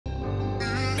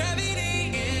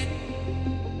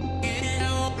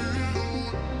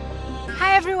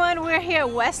everyone, we're here at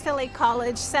West LA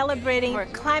College celebrating our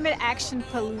Climate Action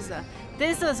Palooza.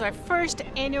 This is our first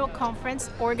annual conference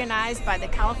organized by the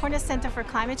California Center for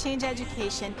Climate Change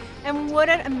Education, and what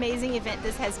an amazing event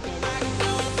this has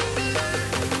been.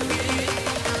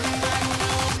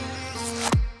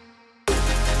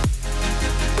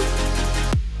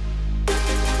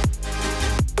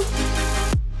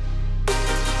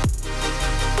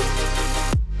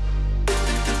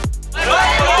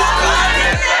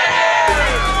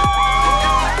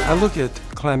 I look at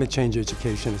climate change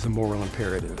education as a moral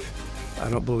imperative. I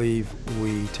don't believe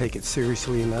we take it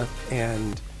seriously enough,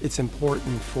 and it's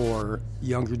important for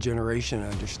younger generation to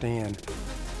understand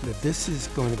that this is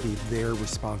going to be their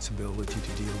responsibility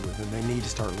to deal with, and they need to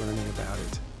start learning about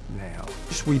it now.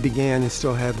 We began and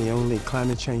still have the only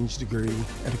climate change degree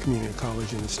at a community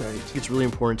college in the state. It's really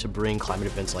important to bring climate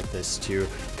events like this to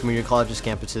community colleges,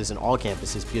 campuses, and all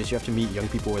campuses because you have to meet young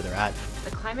people where they're at.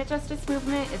 The climate justice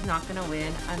movement is not going to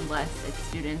win unless it's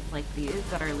students like these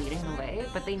that are leading the way,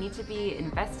 but they need to be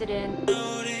invested in.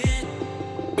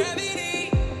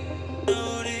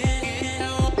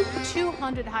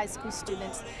 200 high school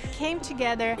students came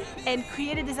together and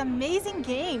created these amazing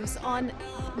games on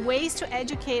ways to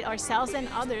educate ourselves and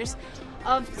others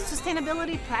of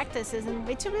sustainability practices and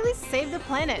way to really save the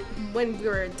planet. When we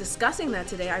were discussing that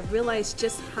today, I realized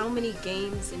just how many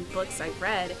games and books I've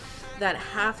read that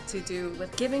have to do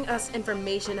with giving us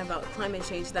information about climate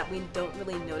change that we don't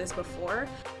really notice before.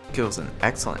 It was an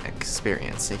excellent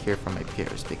experience to hear from my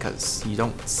peers because you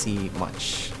don't see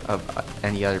much of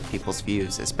any other people's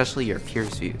views, especially your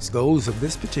peers' views. The goals of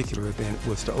this particular event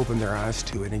was to open their eyes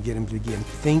to it and get them to begin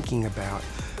thinking about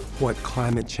what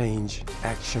climate change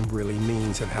action really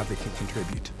means and how they can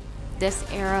contribute. This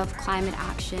era of climate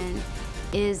action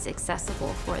is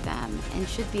accessible for them and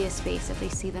should be a space that they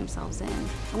see themselves in.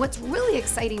 And what's really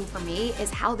exciting for me is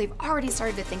how they've already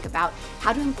started to think about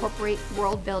how to incorporate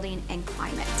world building and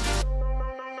climate.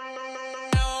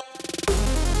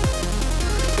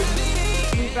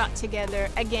 We brought together,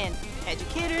 again,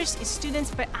 educators,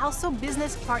 students, but also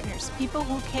business partners, people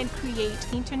who can create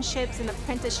internships and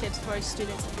apprenticeships for our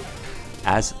students.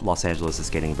 As Los Angeles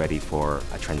is getting ready for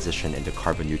a transition into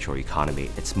carbon neutral economy,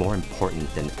 it's more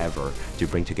important than ever to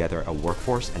bring together a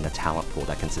workforce and a talent pool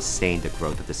that can sustain the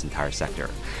growth of this entire sector.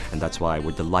 And that's why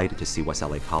we're delighted to see West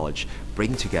LA College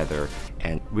bring together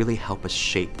and really help us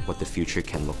shape what the future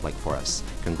can look like for us.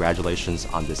 Congratulations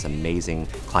on this amazing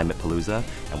Climate Palooza,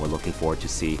 and we're looking forward to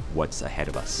see what's ahead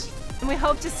of us. And we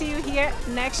hope to see you here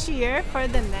next year for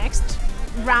the next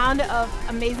round of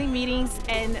amazing meetings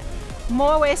and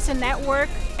more ways to network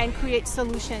and create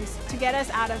solutions to get us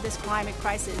out of this climate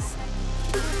crisis.